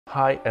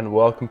Hi and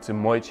welcome to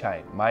Moi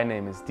Chai. My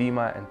name is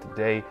Dima and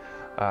today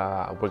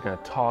we're going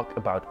to talk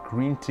about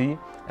green tea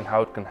and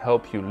how it can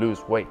help you lose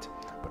weight.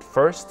 But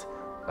first,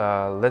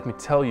 let me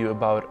tell you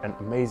about an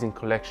amazing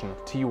collection of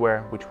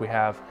teaware which we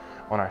have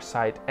on our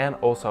site and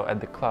also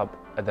at the club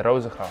at the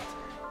Rozengracht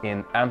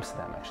in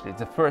Amsterdam. Actually, it's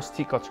the first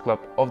tea culture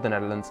club of the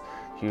Netherlands.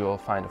 You will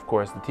find, of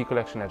course, the tea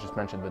collection I just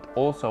mentioned, but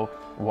also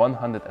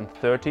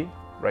 130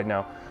 right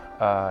now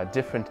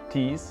different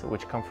teas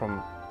which come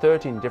from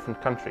 13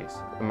 different countries,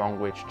 among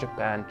which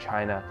Japan,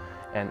 China,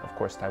 and of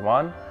course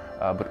Taiwan,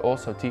 but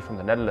also tea from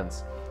the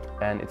Netherlands.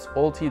 And it's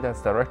all tea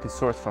that's directly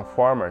sourced from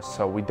farmers,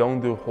 so we don't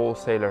do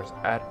wholesalers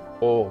at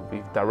all.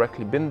 We've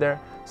directly been there,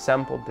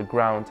 sampled the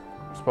ground,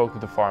 spoke to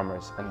the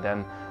farmers, and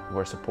then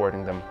we're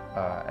supporting them.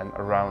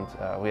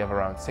 We have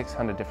around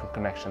 600 different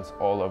connections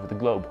all over the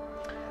globe.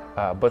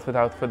 But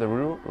without further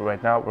ado,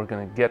 right now we're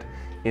going to get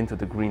into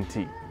the green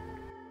tea.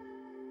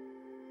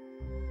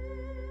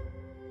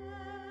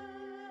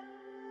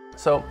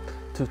 So,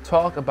 to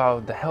talk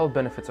about the health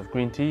benefits of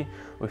green tea,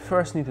 we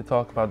first need to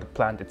talk about the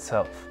plant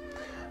itself.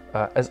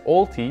 As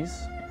all teas,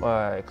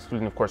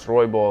 excluding of course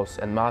rooibos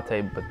and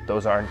mate, but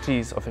those aren't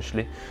teas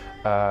officially,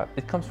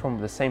 it comes from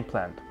the same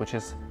plant, which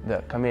is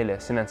the Camellia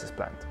sinensis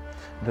plant.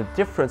 The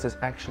difference is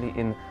actually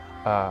in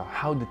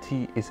how the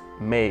tea is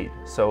made.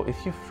 So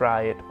if you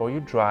fry it, or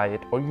you dry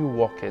it, or you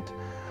wok it,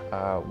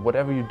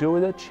 whatever you do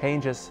with it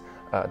changes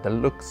the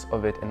looks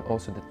of it and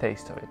also the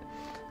taste of it.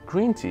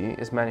 Green tea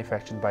is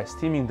manufactured by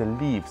steaming the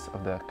leaves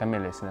of the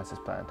Camellia sinensis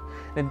plant.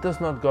 It does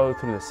not go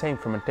through the same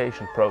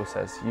fermentation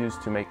process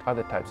used to make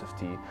other types of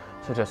tea,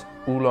 such as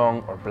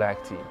oolong or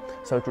black tea.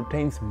 So it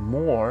retains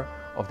more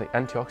of the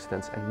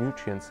antioxidants and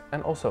nutrients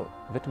and also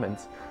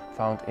vitamins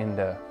found in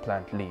the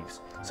plant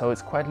leaves. So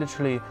it's quite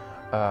literally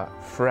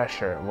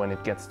fresher when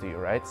it gets to you,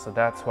 right? So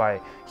that's why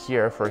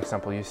here, for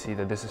example, you see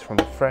that this is from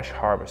the fresh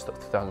harvest of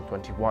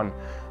 2021.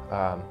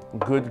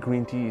 Good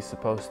green tea is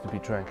supposed to be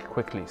drank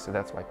quickly, so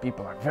that's why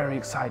people are very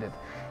excited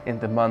in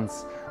the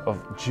months of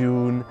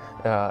June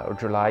or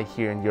July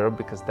here in Europe,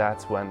 because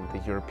that's when the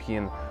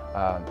European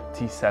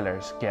tea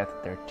sellers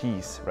get their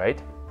teas,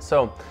 right?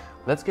 So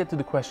let's get to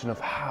the question of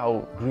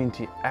how green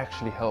tea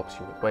actually helps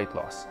you with weight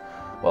loss.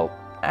 Well,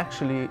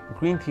 actually,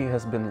 green tea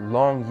has been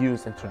long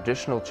used in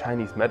traditional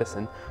Chinese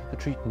medicine to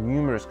treat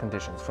numerous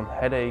conditions, from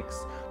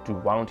headaches to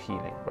wound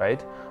healing,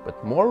 right?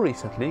 But more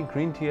recently,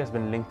 green tea has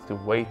been linked to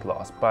weight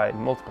loss by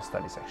multiple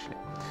studies actually.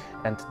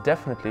 And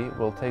definitely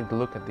we'll take a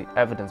look at the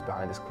evidence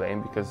behind this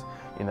claim, because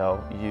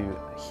you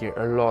hear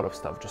a lot of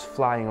stuff just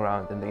flying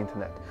around in the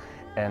internet.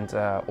 And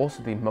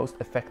also the most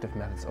effective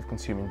methods of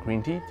consuming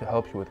green tea to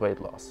help you with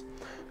weight loss.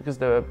 Because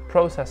the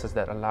processes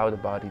that allow the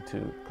body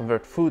to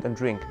convert food and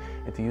drink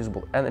into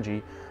usable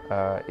energy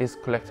is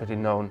collectively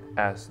known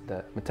as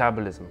the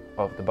metabolism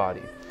of the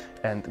body.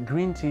 And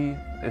green tea,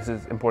 this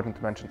is important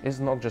to mention, is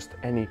not just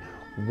any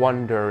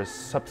wondrous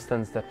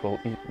substance that will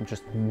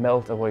just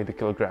melt away the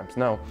kilograms.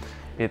 No,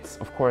 it's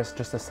of course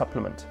just a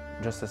supplement,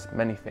 just as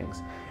many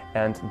things.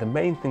 And the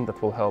main thing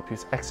that will help you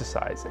is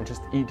exercise and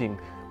just eating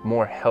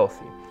more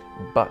healthy.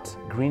 But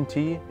green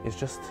tea is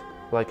just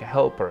like a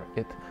helper.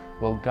 It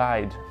will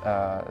guide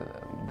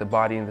the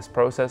body in this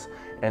process,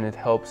 and it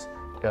helps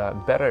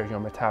better your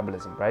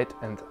metabolism, right?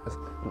 And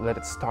let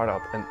it start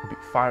up and be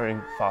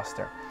firing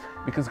faster.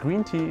 Because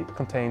green tea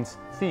contains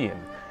thein,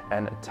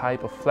 and a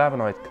type of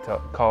flavonoid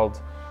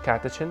called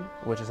catechin,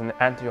 which is an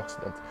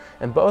antioxidant.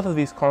 And both of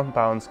these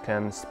compounds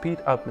can speed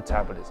up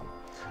metabolism.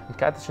 And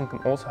catechin can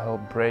also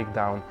help break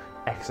down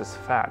excess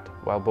fat,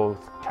 while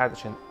both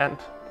catechin and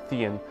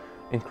thein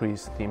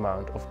increase the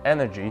amount of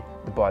energy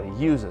the body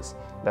uses.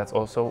 That's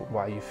also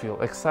why you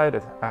feel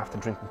excited after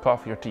drinking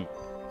coffee or tea.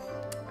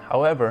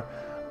 However,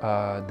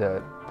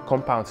 the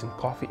compounds in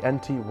coffee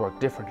and tea work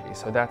differently,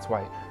 so that's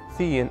why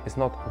thein is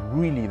not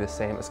really the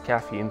same as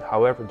caffeine.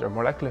 However, their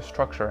molecular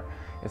structure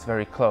is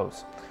very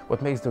close.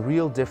 What makes the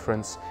real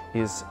difference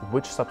is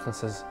which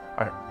substances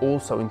are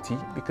also in tea,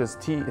 because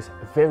tea is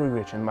very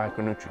rich in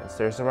micronutrients.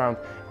 There's around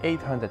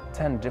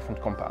 810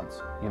 different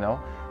compounds,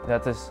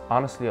 That is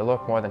honestly a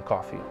lot more than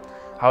coffee.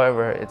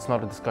 However, it's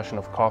not a discussion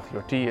of coffee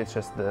or tea, it's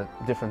just the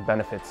different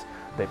benefits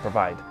they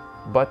provide.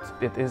 But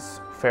it is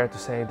fair to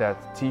say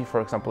that tea, for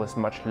example, is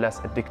much less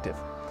addictive.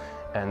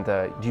 And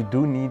you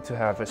do need to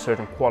have a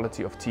certain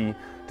quality of tea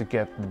to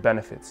get the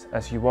benefits,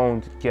 as you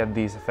won't get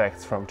these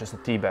effects from just a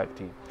tea bag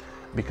tea.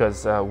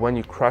 Because when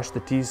you crush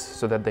the teas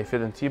so that they fit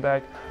in tea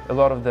bag, a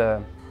lot of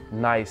the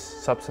nice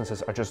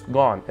substances are just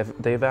gone.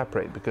 They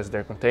evaporate because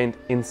they're contained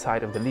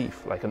inside of the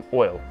leaf, like an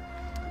oil.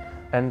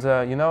 And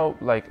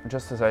like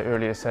just as I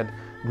earlier said,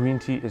 green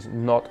tea is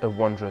not a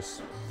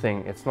wondrous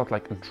thing. It's not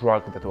like a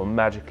drug that will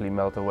magically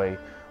melt away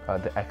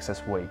the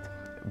excess weight,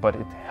 but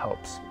it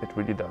helps, it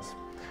really does.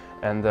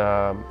 And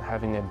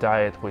having a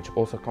diet which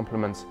also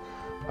complements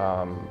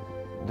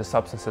the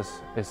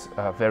substances is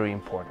very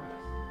important.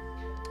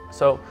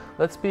 So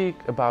let's speak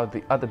about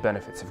the other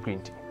benefits of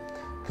green tea.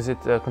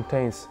 because it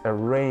contains a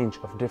range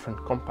of different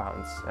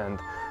compounds. And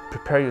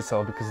prepare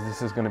yourself, because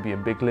this is going to be a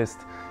big list.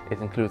 It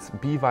includes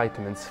B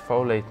vitamins,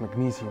 folate,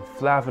 magnesium,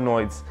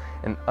 flavonoids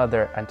and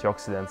other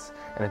antioxidants,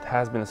 and it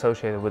has been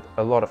associated with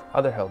a lot of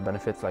other health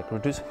benefits like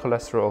reducing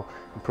cholesterol,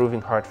 improving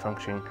heart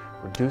function,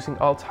 reducing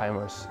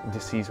Alzheimer's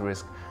disease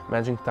risk,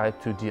 managing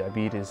type 2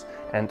 diabetes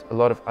and a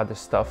lot of other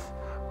stuff.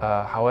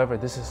 However,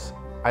 this is,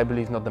 I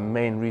believe, not the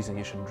main reason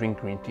you should drink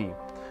green tea,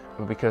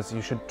 because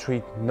you should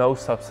treat no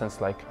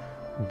substance like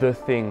the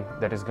thing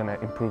that is going to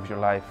improve your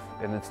life,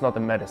 and it's not a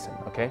medicine.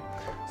 Okay,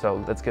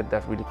 so let's get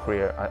that really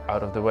clear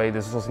out of the way.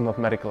 This is also not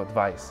medical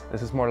advice,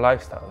 this is more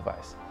lifestyle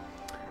advice.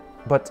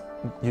 But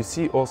you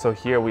see also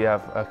here we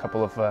have a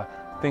couple of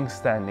things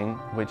standing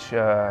which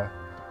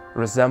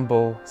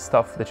resemble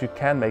stuff that you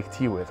can make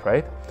tea with,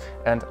 right?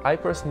 And I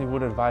personally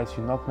would advise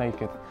you not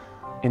make it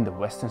in the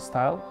Western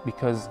style,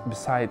 because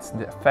besides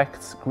the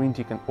effects, green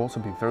tea can also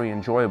be very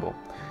enjoyable.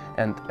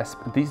 And as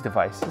these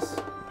devices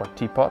or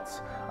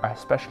teapots are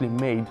especially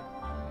made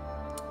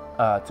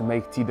to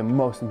make tea the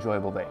most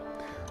enjoyable way.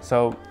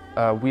 So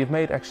we've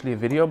made actually a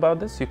video about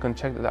this. You can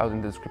check that out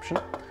in the description.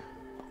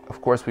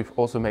 Of course, we've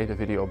also made a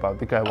video about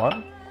the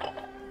Gaiwan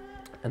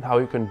and how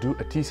you can do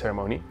a tea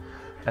ceremony.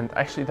 And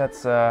actually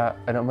that's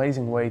an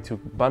amazing way to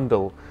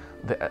bundle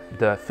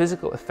the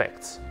physical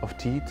effects of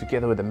tea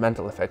together with the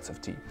mental effects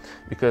of tea,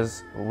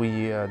 because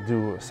we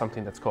do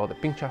something that's called a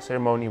pink cha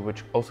ceremony,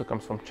 which also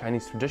comes from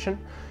Chinese tradition.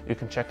 You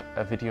can check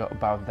a video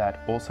about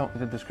that also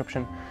in the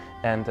description,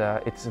 and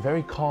it's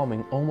very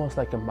calming, almost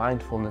like a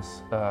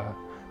mindfulness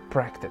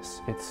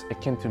practice. It's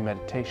akin to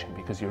meditation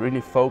because you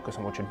really focus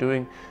on what you're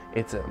doing.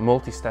 It's a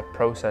multi-step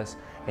process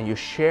and you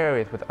share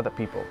it with other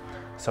people,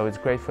 so it's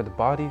great for the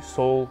body,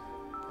 soul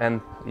and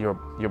your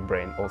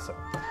brain also.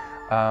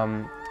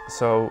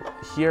 So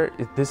here,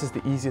 this is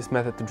the easiest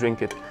method to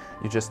drink it.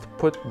 You just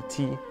put the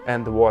tea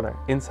and the water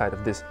inside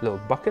of this little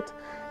bucket,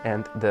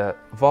 and the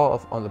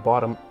valve on the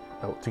bottom,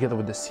 together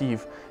with the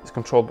sieve, is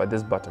controlled by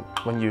this button.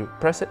 When you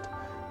press it,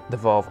 the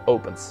valve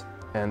opens,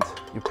 and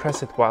you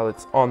press it while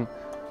it's on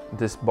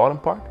this bottom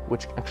part,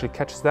 which actually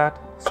catches that.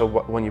 So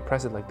when you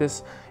press it like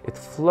this, it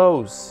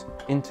flows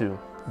into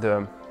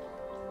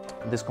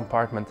this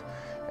compartment,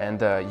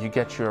 and you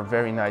get your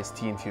very nice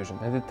tea infusion.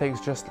 And it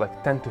takes just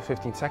like 10 to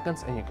 15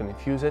 seconds, and you can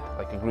infuse it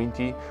like a green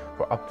tea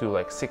for up to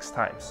like 6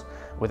 times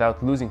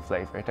without losing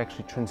flavor. It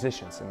actually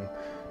transitions and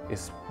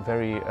is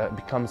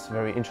becomes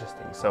very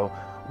interesting. So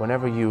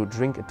whenever you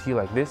drink a tea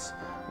like this,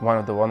 one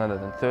of the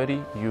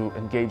 130, you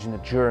engage in a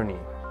journey,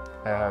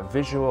 a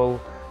visual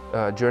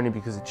journey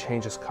because it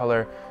changes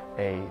color,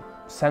 a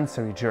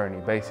sensory journey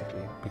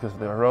basically because of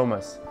the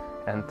aromas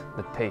and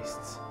the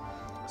tastes.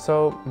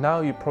 So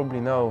now you probably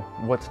know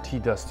what tea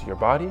does to your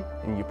body,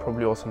 and you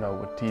probably also know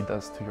what tea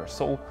does to your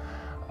soul.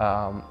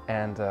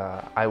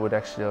 I would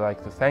actually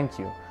like to thank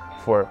you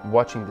for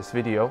watching this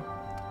video.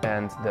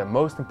 And the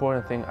most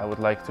important thing I would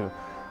like to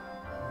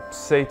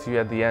say to you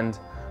at the end,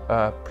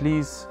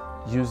 please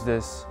use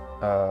this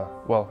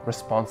well,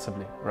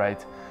 responsibly,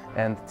 right?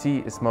 And tea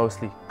is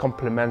mostly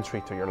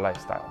complementary to your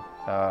lifestyle.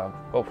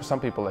 Well, for some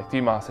people like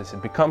Dima says,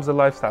 it becomes a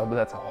lifestyle, but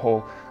that's a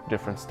whole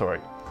different story.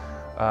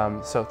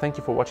 So thank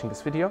you for watching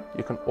this video.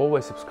 You can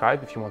always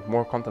subscribe if you want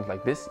more content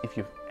like this. If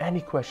you have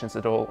any questions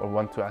at all or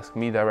want to ask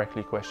me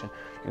directly a question,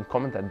 you can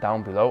comment that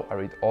down below. I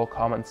read all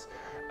comments.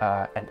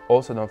 And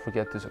also don't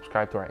forget to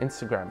subscribe to our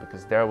Instagram,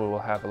 because there we will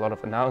have a lot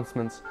of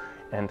announcements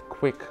and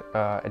quick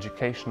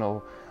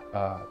educational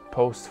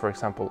posts, for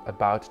example,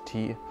 about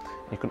tea.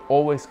 You can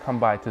always come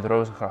by to the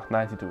Rozengracht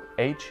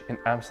 92H in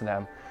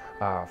Amsterdam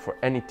for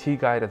any tea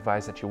guide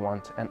advice that you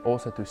want, and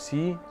also to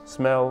see,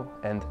 smell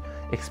and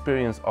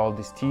experience all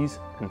these teas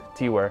and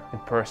tea-ware in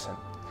person.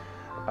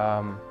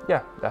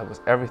 Yeah, that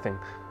was everything.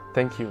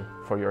 Thank you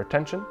for your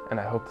attention, and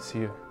I hope to see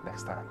you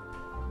next time.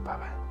 Bye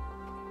bye.